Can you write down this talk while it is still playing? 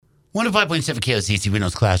105.7 KOCC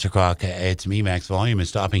Windows Classic Rock. It's me, Max Volume, and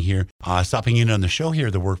stopping in on the show here,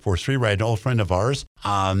 the Workforce Free Ride, an old friend of ours,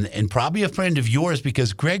 and probably a friend of yours,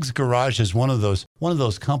 because Greg's Garage is one of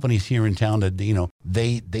those companies here in town that, you know,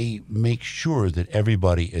 they make sure that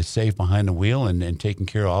everybody is safe behind the wheel and taking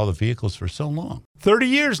care of all the vehicles for so long. 30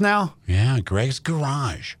 years now. Yeah, Greg's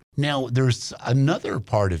Garage. Now, there's another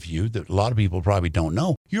part of you that a lot of people probably don't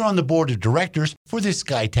know. You're on the board of directors for the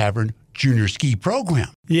Sky Tavern Junior Ski Program.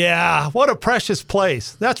 Yeah, what a precious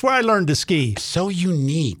place. That's where I learned to ski. So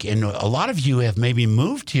unique. And a lot of you have maybe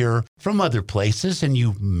moved here from other places, and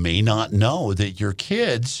you may not know that your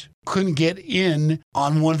kids couldn't get in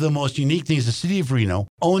on one of the most unique things. The city of Reno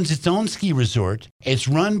owns its own ski resort. It's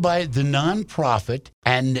run by the nonprofit,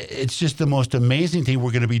 and it's just the most amazing thing.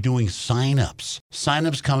 We're going to be doing signups.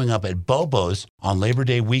 Signups coming up at Bobo's on Labor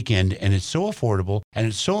Day weekend, and it's so affordable, and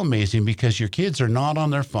it's so amazing because your kids are not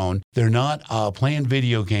on their phone. They're not playing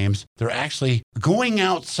video games. They're actually going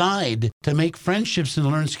outside to make friendships and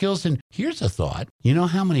learn skills. And here's a thought. You know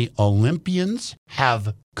how many Olympians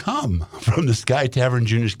have come from the Sky Tavern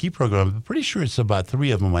Junior Ski Program? I'm pretty sure it's about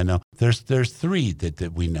 3 of them I know. There's 3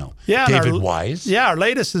 that we know. Yeah, David Wise. Yeah, our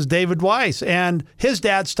latest is David Wise, and his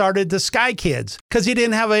dad started the Sky Kids because he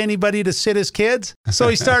didn't have anybody to sit his kids. So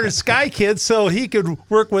he started Sky Kids so he could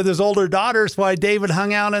work with his older daughters while David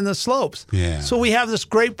hung out in the slopes. Yeah. So we have this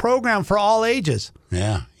great program for all ages.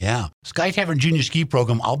 Yeah. Sky Tavern Junior Ski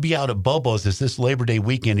Program. I'll be out at Bobo's this Labor Day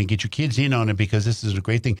weekend and get your kids in on it because this is a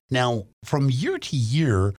great thing. Now, from year to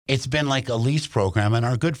year, it's been like a lease program, and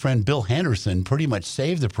our good friend Bill Henderson pretty much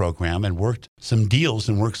saved the program and worked some deals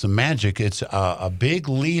and worked some magic. It's a big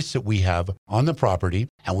lease that we have on the property,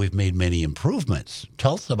 and we've made many improvements.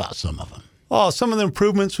 Tell us about some of them. Oh, some of the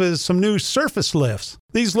improvements was some new surface lifts.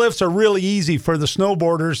 These lifts are really easy for the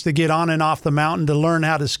snowboarders to get on and off the mountain to learn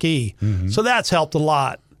how to ski. Mm-hmm. So that's helped a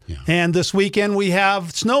lot. Yeah. And this weekend we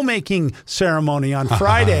have snowmaking ceremony on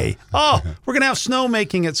Friday. We're going to have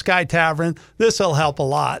snowmaking at Sky Tavern. This will help a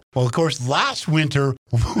lot. Well, of course, last winter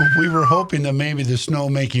we were hoping that maybe the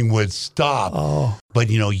snowmaking would stop. But,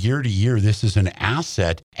 you know, year to year, this is an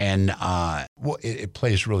asset, and it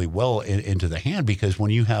plays really well into the hand because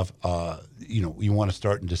when you have, you want to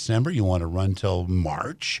start in December, you want to run till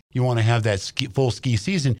March, you want to have that full ski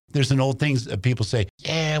season. There's an old thing that people say,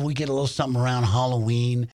 yeah, we get a little something around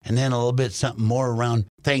Halloween and then a little bit something more around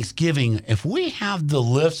Thanksgiving. If we have the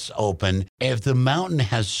lifts open, if the mountain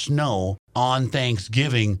has snow on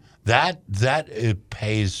Thanksgiving, that it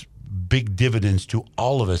pays big dividends to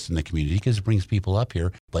all of us in the community because it brings people up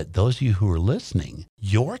here. But those of you who are listening,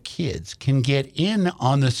 your kids can get in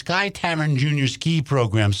on the Sky Tavern Junior Ski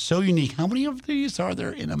Program. So unique. How many of these are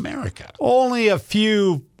there in America? Only a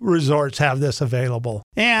few resorts have this available.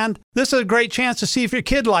 And this is a great chance to see if your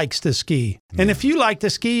kid likes to ski. Yeah. And if you like to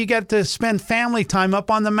ski, you get to spend family time up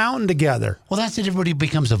on the mountain together. Well, that's it. Everybody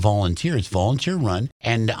becomes a volunteer. It's volunteer run.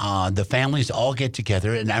 And the families all get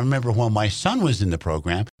together. And I remember when my son was in the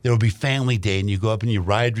program, there would be family day, and you go up and you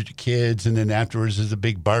ride with your kids. And then afterwards, there's a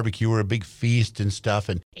big barbecue or a big feast and stuff.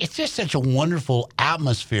 And it's just such a wonderful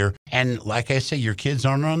atmosphere. And like I say, your kids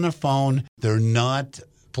aren't on their phone. They're not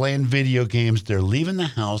playing video games. They're leaving the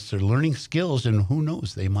house. They're learning skills. And who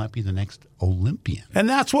knows, they might be the next Olympian. And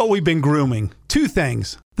that's what we've been grooming. 2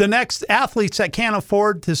 things. The next athletes that can't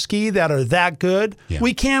afford to ski that are that good,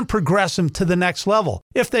 we can progress them to the next level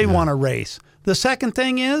if they want to race. The second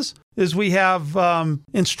thing is we have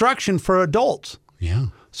instruction for adults. Yeah.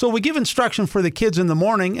 So we give instruction for the kids in the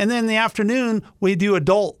morning, and then in the afternoon, we do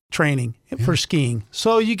adult training for skiing.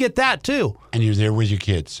 So you get that too. And you're there with your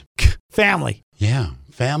kids. Family. Yeah.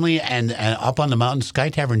 Family and up on the mountain, Sky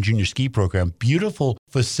Tavern Junior Ski Program. Beautiful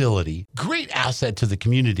facility. Great asset to the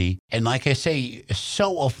community. And like I say,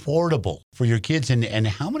 so affordable for your kids. And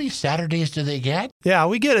how many Saturdays do they get? Yeah,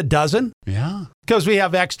 we get a dozen. Yeah. Because we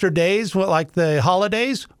have extra days, like the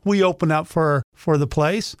holidays, we open up for the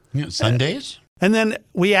place. Yeah, Sundays? And then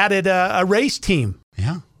we added a race team.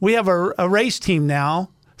 Yeah. We have a race team now,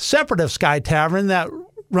 separate of Sky Tavern, that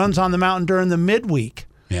runs on the mountain during the midweek.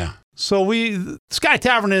 Yeah. So Sky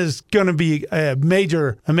Tavern is going to be a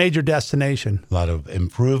major destination. A lot of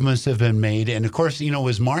improvements have been made. And of course, it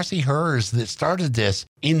was Marcy Hers that started this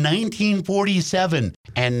in 1947.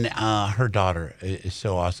 And her daughter is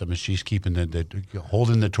so awesome. She's keeping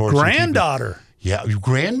holding the torch. Granddaughter. Yeah,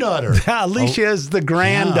 granddaughter. Yeah, Alicia is the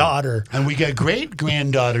granddaughter. Yeah. And we got great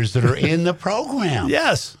granddaughters that are in the program.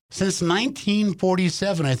 Yes. Since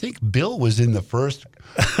 1947, I think Bill was in the first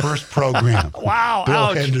program. Wow. Bill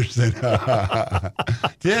Ouch. Henderson.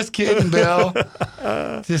 Just kidding, Bill.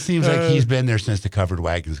 Just seems like he's been there since the covered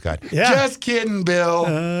wagons got. Yeah. Just kidding,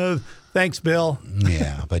 Bill. Thanks, Bill.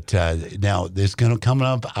 Yeah, but now there's going to come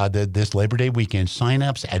up this Labor Day weekend.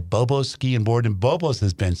 Sign-ups at Bobo's Ski and Board. And Bobo's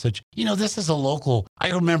has been such, this is a local.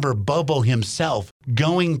 I remember Bobo himself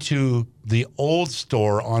going to the old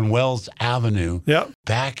store on Wells Avenue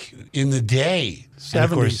back in the day. 70s. And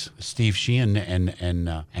of course, Steve Sheehan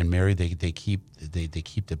and Mary, they keep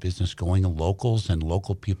the business going, and locals and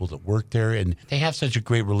local people that work there, and they have such a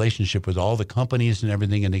great relationship with all the companies and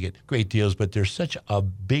everything, and they get great deals. But they're such a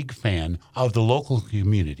big fan of the local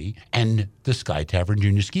community and the Sky Tavern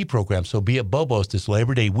Junior Ski Program. So be at Bobo's this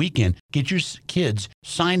Labor Day weekend. Get your kids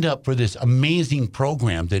signed up for this amazing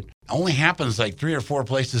program that only happens like 3 or 4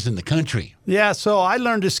 places in the country. Yeah, so I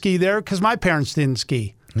learned to ski there because my parents didn't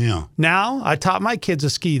ski. Yeah. Now I taught my kids to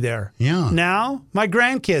ski there. Yeah. Now my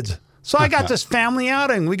grandkids. So I got this family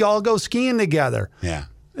outing. We all go skiing together. Yeah.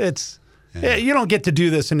 You don't get to do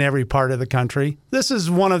this in every part of the country. This is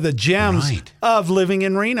one of the gems of living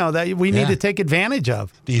in Reno that we need to take advantage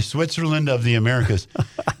of. The Switzerland of the Americas.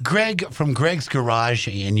 Greg from Greg's Garage,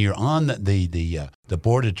 and you're on the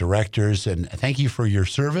board of directors, and thank you for your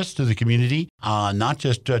service to the community, not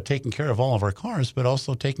just taking care of all of our cars, but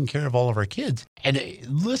also taking care of all of our kids. And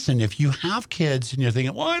listen, if you have kids and you're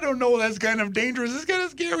thinking, well, I don't know, that's kind of dangerous, it's kind of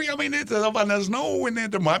scary, I mean, it's up on the snow and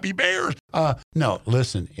there might be bears. No,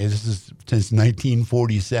 listen, this is since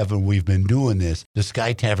 1947 we've been doing this, the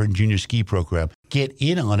Sky Tavern Junior Ski Program. Get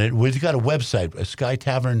in on it. We've got a website, Sky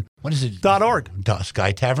Tavern, what is it? .org.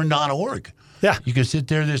 SkyTavern.org. Yeah. You can sit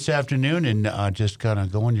there this afternoon and just kind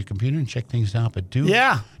of go on your computer and check things out. But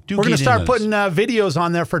we're going to start putting videos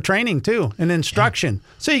on there for training too and instruction.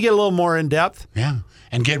 So you get a little more in depth. Yeah.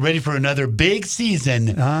 And get ready for another big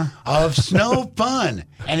season of snow fun.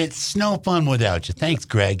 And it's snow fun without you. Thanks,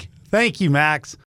 Greg. Thank you, Max.